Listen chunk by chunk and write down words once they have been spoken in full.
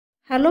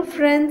Hello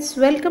friends,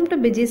 welcome to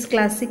Biji's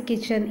Classic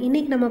Kitchen.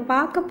 இன்னைக்கு நம்ம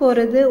பார்க்க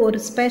போறது ஒரு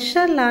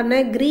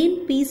ஸ்பெஷலான green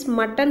peas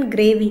mutton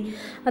gravy.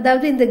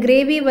 அதாவது இந்த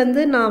gravy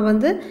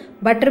நான்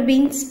பட்டர்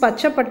பீன்ஸ்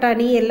பச்சை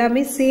பட்டாணி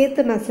எல்லாமே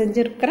சேர்த்து நான்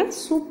செஞ்சிருக்கிறேன்.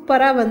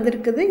 சூப்பரா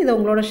வந்திருக்குது. இத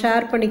உங்களோட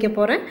ஷேர் பண்ணிக்க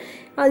போறேன்.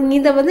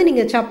 இத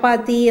நீங்க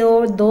சப்பாத்தியோ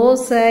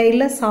தோசை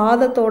இல்ல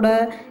சாதத்தோட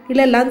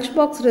இல்ல லஞ்ச்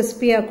பாக்ஸ்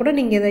ரெசிபியா கூட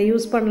நீங்க இத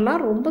யூஸ் பண்ணலாம்.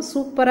 ரொம்ப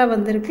சூப்பரா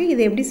வந்திருக்கு.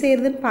 இது எப்படி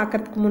செய்யறதுன்னு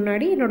பார்க்கிறதுக்கு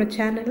முன்னாடி என்னோட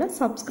சேனலை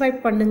சப்ஸ்கிரைப்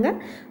பண்ணுங்க.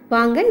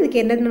 வாங்க இதுக்கு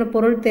என்னென்ன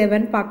பொருள்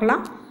தேவைன்னு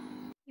பார்க்கலாம்.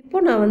 இப்போ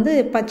நான்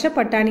பச்சை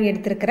பட்டாணி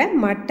எடுத்துக்கிறேன்,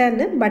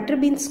 மட்டன், பட்டர்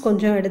பீன்ஸ்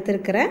கொஞ்சம்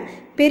எடுத்துக்கிறேன்,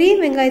 பெரிய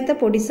வெங்காயத்தை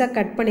பொடிசா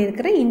கட்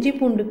பண்ணியிருக்கிறேன், இஞ்சி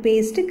பூண்டு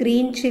பேஸ்ட்,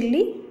 கிரீன்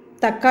சில்லி,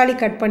 தக்காளி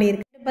கட்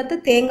பண்ணியிருக்கேன், பத்து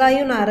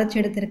தேங்காயும் நான் அரைச்சு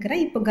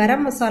எடுத்துக்கிறேன். இப்போ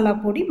கரம் மசாலா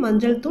பொடி,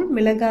 மஞ்சள் தூள்,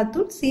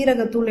 மிளகாத்தூள்,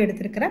 சீரகத்தூள்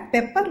எடுத்துக்கிறேன்.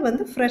 பெப்பர்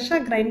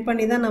ஃப்ரெஷ்ஷாக கிரைண்ட்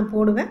பண்ணி தான் நான்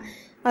போடுவேன்.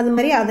 அது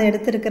மாதிரி அதை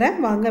எடுத்துருக்கிறேன்.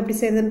 வாங்க எப்படி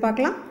செய்யுதுன்னு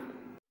பார்க்கலாம்.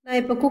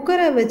 நான் இப்போ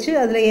குக்கரை வச்சு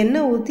அதில்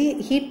எண்ணெய் ஊற்றி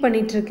ஹீட்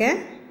பண்ணிட்டு இருக்கேன்.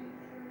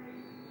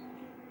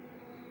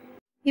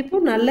 இப்போ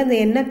நல்ல இந்த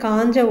எண்ணெய்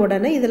காஞ்ச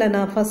உடனே இதில்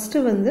நான் ஃபஸ்ட்டு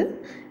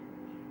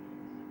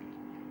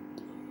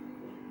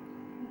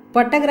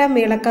பட்டை கிராம்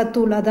ஏலக்காய்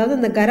தூள், அதாவது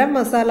இந்த கரம்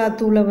மசாலா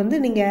தூளை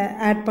நீங்கள்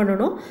ஆட்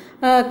பண்ணணும்.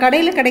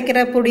 கடையில் கிடைக்கிற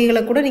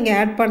பொடிகளை கூட நீங்கள்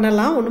ஆட்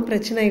பண்ணலாம், ஒன்றும்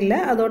பிரச்சனை இல்லை.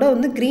 அதோட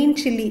க்ரீன்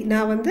சில்லி,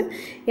 நான்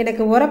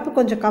எனக்கு உரப்பு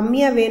கொஞ்சம்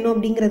கம்மியாக வேணும்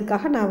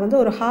அப்படிங்கிறதுக்காக நான்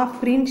ஒரு ஹாஃப்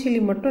க்ரீன்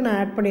சில்லி மட்டும் நான்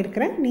ஆட்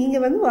பண்ணியிருக்கிறேன்.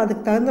 நீங்கள்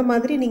அதுக்கு தகுந்த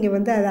மாதிரி நீங்கள்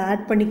அதை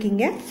ஆட்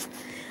பண்ணிக்கிங்க.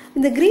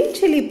 இந்த க்ரீன்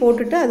சில்லி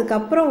போட்டுட்டு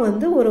அதுக்கப்புறம்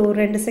ஒரு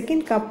 2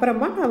 செகண்ட்க்கு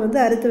அப்புறமா நான்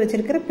அறுத்து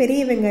வச்சிருக்கிற பெரிய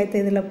வெங்காயத்தை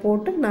இதில்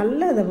போட்டு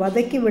நல்லா அதை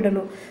வதக்கி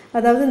விடணும்.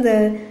 அதாவது இந்த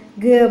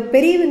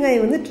பெரிய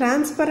வெங்காயம்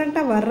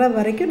டிரான்ஸ்பரண்ட்டாக வர்ற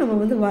வரைக்கும்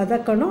நம்ம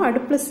வதக்கணும்.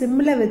 அடுப்பில்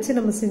சிம்மில் வச்சு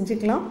நம்ம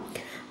செஞ்சுக்கலாம்.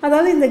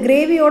 அதாவது இந்த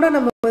கிரேவியோட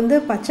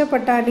நம்ம பச்சை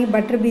பட்டாணி,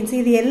 பட்டர் பீன்ஸ்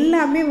இது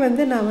எல்லாமே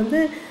நான்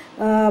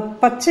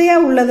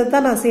பச்சையாக உள்ளதை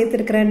தான் நான்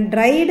சேர்த்துருக்கிறேன்.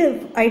 ட்ரைடு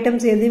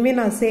ஐட்டம்ஸ் எதுவுமே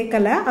நான்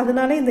சேர்க்கலை.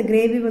 அதனால இந்த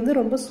கிரேவி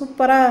ரொம்ப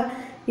சூப்பராக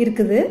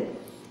இருக்குது.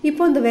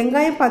 இப்போ இந்த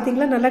வெங்காயம்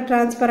பார்த்தீங்களா நல்லா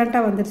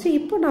டிரான்ஸ்பரண்ட்டாக வந்துருச்சு.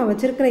 இப்போ நான்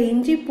வச்சுருக்கிற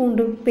இஞ்சி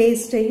பூண்டு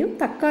பேஸ்ட்டையும்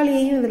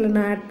தக்காளியையும் இதில்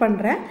நான் ஆட்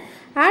பண்ணுறேன்.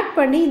 ஆட்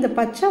பண்ணி இந்த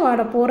பச்சை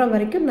வாடை போகிற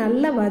வரைக்கும்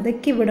நல்லா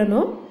வதக்கி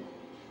விடணும்.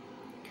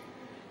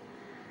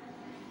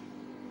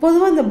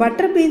 பொதுவாக இந்த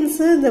பட்டர்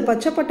பீன்ஸு இந்த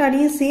பச்சை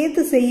பட்டாணியும்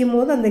சேர்த்து செய்யும்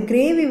போது அந்த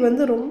கிரேவி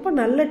ரொம்ப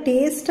நல்ல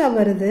டேஸ்ட்டாக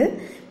வருது.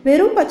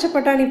 வெறும் பச்சை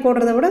பட்டாணி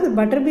போடுறத விட அந்த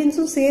பட்டர்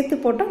பீன்ஸும்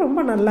சேர்த்து போட்டால்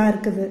ரொம்ப நல்லா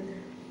இருக்குது.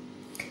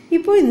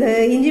 இப்போ இந்த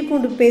இஞ்சி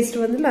பூண்டு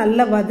பேஸ்ட்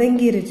நல்லா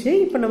வதங்கிருச்சு.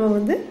 இப்போ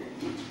நம்ம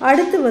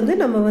அடுத்து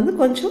நம்ம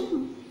கொஞ்சம்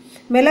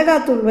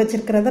மிளகாத்தூள்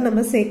வச்சிருக்கிறத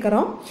நம்ம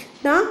சேர்க்குறோம்.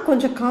 நான்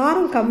கொஞ்சம்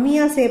காரம்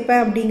கம்மியாக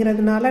சேர்ப்பேன்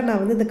அப்படிங்கிறதுனால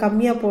நான் இது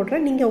கம்மியாக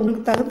போடுறேன். நீங்கள்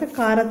உங்களுக்கு தகுந்த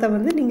காரத்தை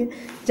நீங்கள்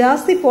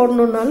ஜாஸ்தி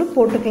போடணுன்னாலும்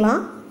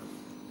போட்டுக்கலாம்.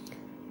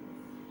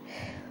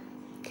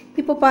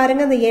 இப்போ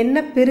பாருங்கள், அந்த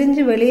எண்ணெய்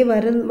பிரிஞ்சு வெளியே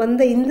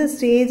வந்த இந்த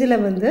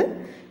ஸ்டேஜில்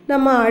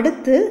நம்ம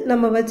அடுத்து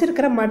நம்ம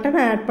வச்சிருக்கிற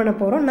மட்டனை ஆட் பண்ண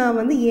போகிறோம்.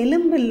 நான்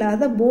எலும்பு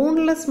இல்லாத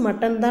போன்லெஸ்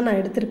மட்டன் தான் நான்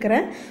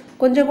எடுத்திருக்கிறேன்.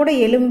 கொஞ்சம் கூட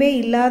எலும்பே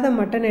இல்லாத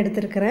மட்டன்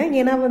எடுத்திருக்கிறேன்.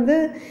 ஏன்னா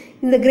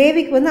இந்த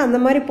கிரேவிக்கு அந்த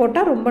மாதிரி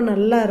போட்டால் ரொம்ப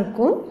நல்லா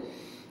இருக்கும்.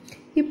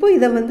 இப்போ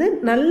இதை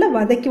நல்லா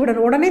வதக்கி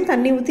விடணும். உடனே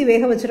தண்ணி ஊற்றி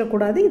வேக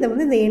வச்சிடக்கூடாது. இதை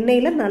இந்த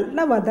எண்ணெயில்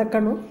நல்லா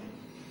வதக்கணும்.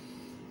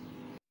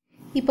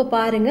 இப்போ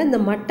பாருங்கள்,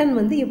 இந்த மட்டன்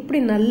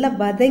எப்படி நல்லா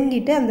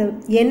வதங்கிட்டு அந்த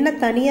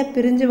எண்ணெய் தனியாக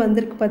பிரிஞ்சு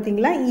வந்திருக்கு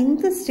பார்த்தீங்களா.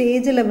 இந்த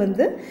ஸ்டேஜில்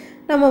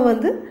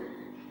நம்ம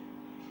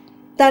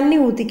தண்ணி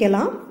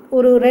ஊற்றிக்கலாம்.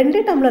 ஒரு 2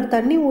 டம்ளர்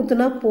தண்ணி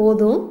ஊற்றினா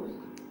போதும்.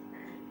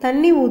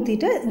 தண்ணி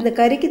ஊற்றிட்டு இந்த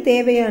கறிக்கு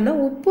தேவையான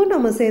உப்பு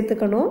நம்ம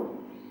சேர்த்துக்கணும்.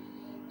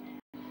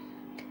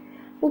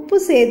 உப்பு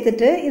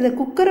சேர்த்துட்டு இதை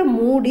குக்கரை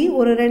மூடி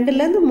ஒரு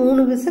 2லேருந்து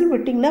 3 விசில்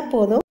விட்டிங்கன்னா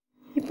போதும்.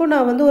 இப்போ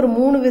நான் ஒரு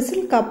 3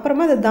 விசிலுக்கு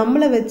அப்புறமா அதை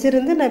தம்மில்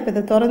வச்சுருந்து நான் இப்போ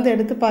இதை திறந்து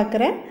எடுத்து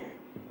பார்க்குறேன்.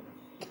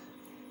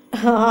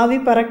 ஆவி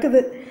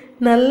பறக்குது.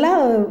 நல்லா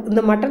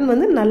இந்த மட்டன்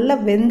நல்லா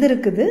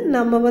வெந்திருக்குது.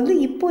 நம்ம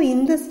இப்போ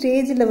இந்த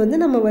ஸ்டேஜில்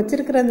நம்ம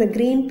வச்சிருக்கிற அந்த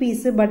க்ரீன்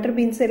பீஸு, பட்டர்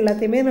பீன்ஸ்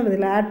எல்லாத்தையுமே நம்ம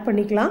இதில் ஆட்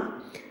பண்ணிக்கலாம்.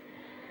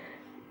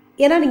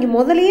 ஏன்னா நீங்கள்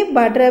முதலையே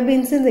பட்டர்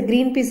பீன்ஸு இந்த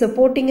க்ரீன் பீஸை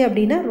போட்டிங்க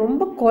அப்படின்னா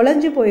ரொம்ப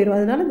குழஞ்சி போயிடும்.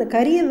 அதனால இந்த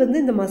கறியை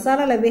இந்த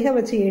மசாலாவில் வேக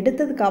வச்சு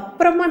எடுத்ததுக்கு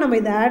அப்புறமா நம்ம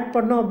இதை ஆட்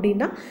பண்ணோம்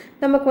அப்படின்னா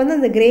நமக்கு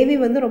அந்த கிரேவி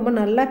ரொம்ப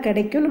நல்லா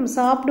கிடைக்கும். நம்ம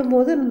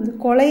சாப்பிடும்போது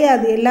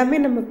குழையாது, எல்லாமே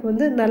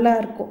நமக்கு நல்லா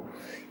இருக்கும்.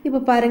 இப்போ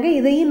பாருங்கள்,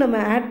 இதையும் நம்ம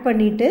ஆட்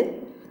பண்ணிவிட்டு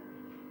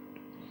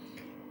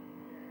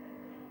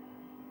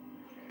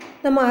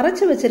நம்ம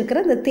அரைச்சி வச்சிருக்கிற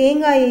இந்த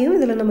தேங்காயையும்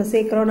இதில் நம்ம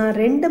சேர்க்குறோம். நான்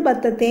 2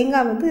 பத்த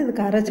தேங்காய்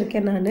இதுக்கு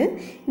அரைச்சிருக்கேன். நான்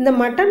இந்த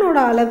மட்டனோட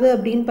அளவு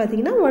அப்படின்னு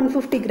பார்த்தீங்கன்னா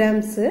 150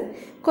 கிராம்ஸு.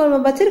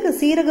 வச்சிருக்க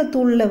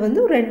சீரகத்தூளில்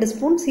ஒரு 2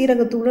 ஸ்பூன்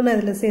சீரகத்தூள் நான்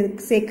இதில்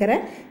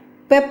சேர்க்குறேன்.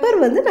 பெப்பர்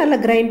நல்லா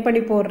கிரைண்ட்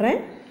பண்ணி போடுறேன்.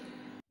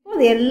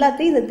 அது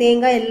எல்லாத்தையும் இந்த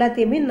தேங்காய்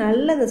எல்லாத்தையுமே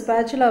நல்லா இந்த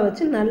ஸ்பேச்சுலா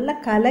வச்சு நல்லா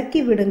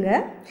கலக்கி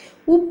விடுங்க.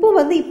 உப்பு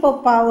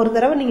இப்போ ஒரு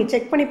தடவை நீங்கள்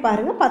செக் பண்ணி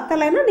பாருங்கள்.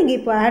 பத்தலைன்னா நீங்கள்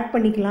இப்போ ஆட்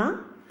பண்ணிக்கலாம்.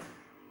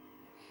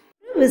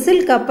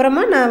 விசிலுக்கு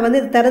அப்புறமா நான் இதை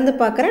திறந்து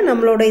பார்க்குறேன்.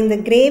 நம்மளோட இந்த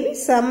கிரேவி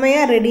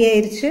செம்மையாக ரெடி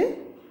ஆயிடுச்சு.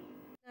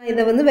 நான்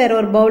இதை வேற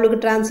ஒரு பவுலுக்கு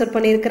ட்ரான்ஸ்ஃபர்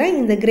பண்ணியிருக்கிறேன்.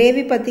 இந்த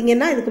கிரேவி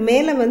பார்த்தீங்கன்னா இதுக்கு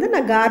மேலே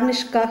நான்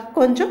கார்னிஷ்காக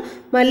கொஞ்சம்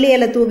மல்லி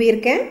இலை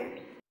தூவியிருக்கேன்.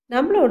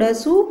 நம்மளோட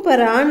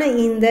சூப்பரான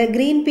இந்த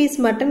green peas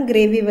mutton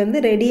gravy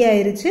ready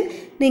ஆயிருச்சு.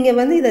 நீங்கள்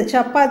வந்து இதை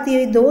சப்பாத்தி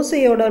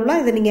தோசையோடலாம்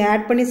இதை நீங்கள்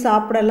ஆட் பண்ணி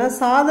சாப்பிடலாம்.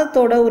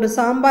 சாதத்தோட ஒரு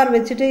சாம்பார்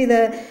வச்சுட்டு இதை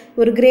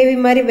ஒரு கிரேவி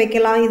மாதிரி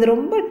வைக்கலாம். இது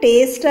ரொம்ப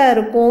டேஸ்ட்டாக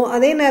இருக்கும்.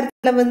 அதே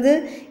நேரத்தில் வந்து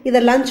இதை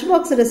லஞ்ச்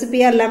பாக்ஸ்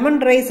ரெசிபியாக லெமன்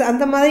ரைஸ்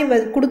அந்த மாதிரி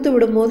கொடுத்து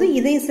விடும்போது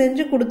இதையும்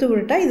செஞ்சு கொடுத்து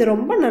விட்டா இது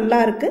ரொம்ப நல்லா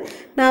இருக்குது.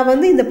 நான்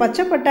வந்து இந்த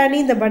பச்சை பட்டாணி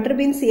இந்த பட்டர்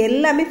பீன்ஸ்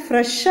எல்லாமே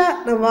ஃப்ரெஷ்ஷாக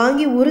நான்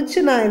வாங்கி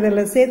உரித்து நான்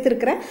இதில்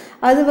சேர்த்துருக்கிறேன்.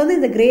 அது வந்து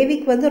இந்த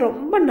கிரேவிக்கு வந்து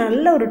ரொம்ப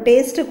நல்ல ஒரு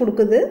டேஸ்ட்டு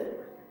கொடுக்குது.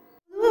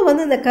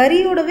 வந்து இந்த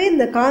கறியோடவே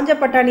இந்த காஞ்ச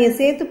பட்டாணியை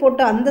சேர்த்து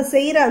போட்டு அந்த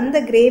செய்கிற அந்த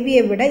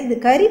கிரேவியை விட இது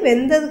கறி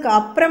வெந்ததுக்கு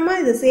அப்புறமா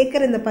இதை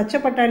சேர்க்குற இந்த பச்சை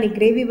பட்டாணி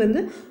கிரேவி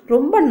வந்து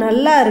ரொம்ப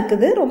நல்லா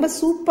இருக்குது. ரொம்ப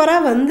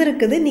சூப்பராக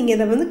வந்திருக்குது. நீங்கள்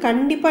இதை வந்து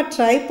கண்டிப்பாக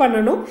ட்ரை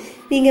பண்ணணும்.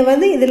 நீங்கள்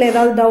வந்து இதில்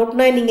ஏதாவது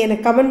டவுட்னா நீங்கள்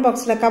எனக்கு கமெண்ட்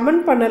பாக்ஸில்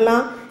கமெண்ட்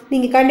பண்ணலாம்.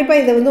 நீங்கள்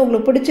கண்டிப்பாக இதை வந்து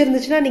உங்களுக்கு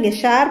பிடிச்சிருந்துச்சுன்னா நீங்கள்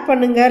ஷேர்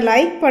பண்ணுங்கள்,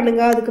 லைக்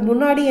பண்ணுங்கள். அதுக்கு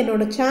முன்னாடி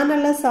என்னோட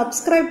சேனலை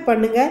சப்ஸ்கிரைப்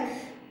பண்ணுங்கள்.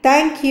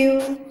 தேங்க்யூ.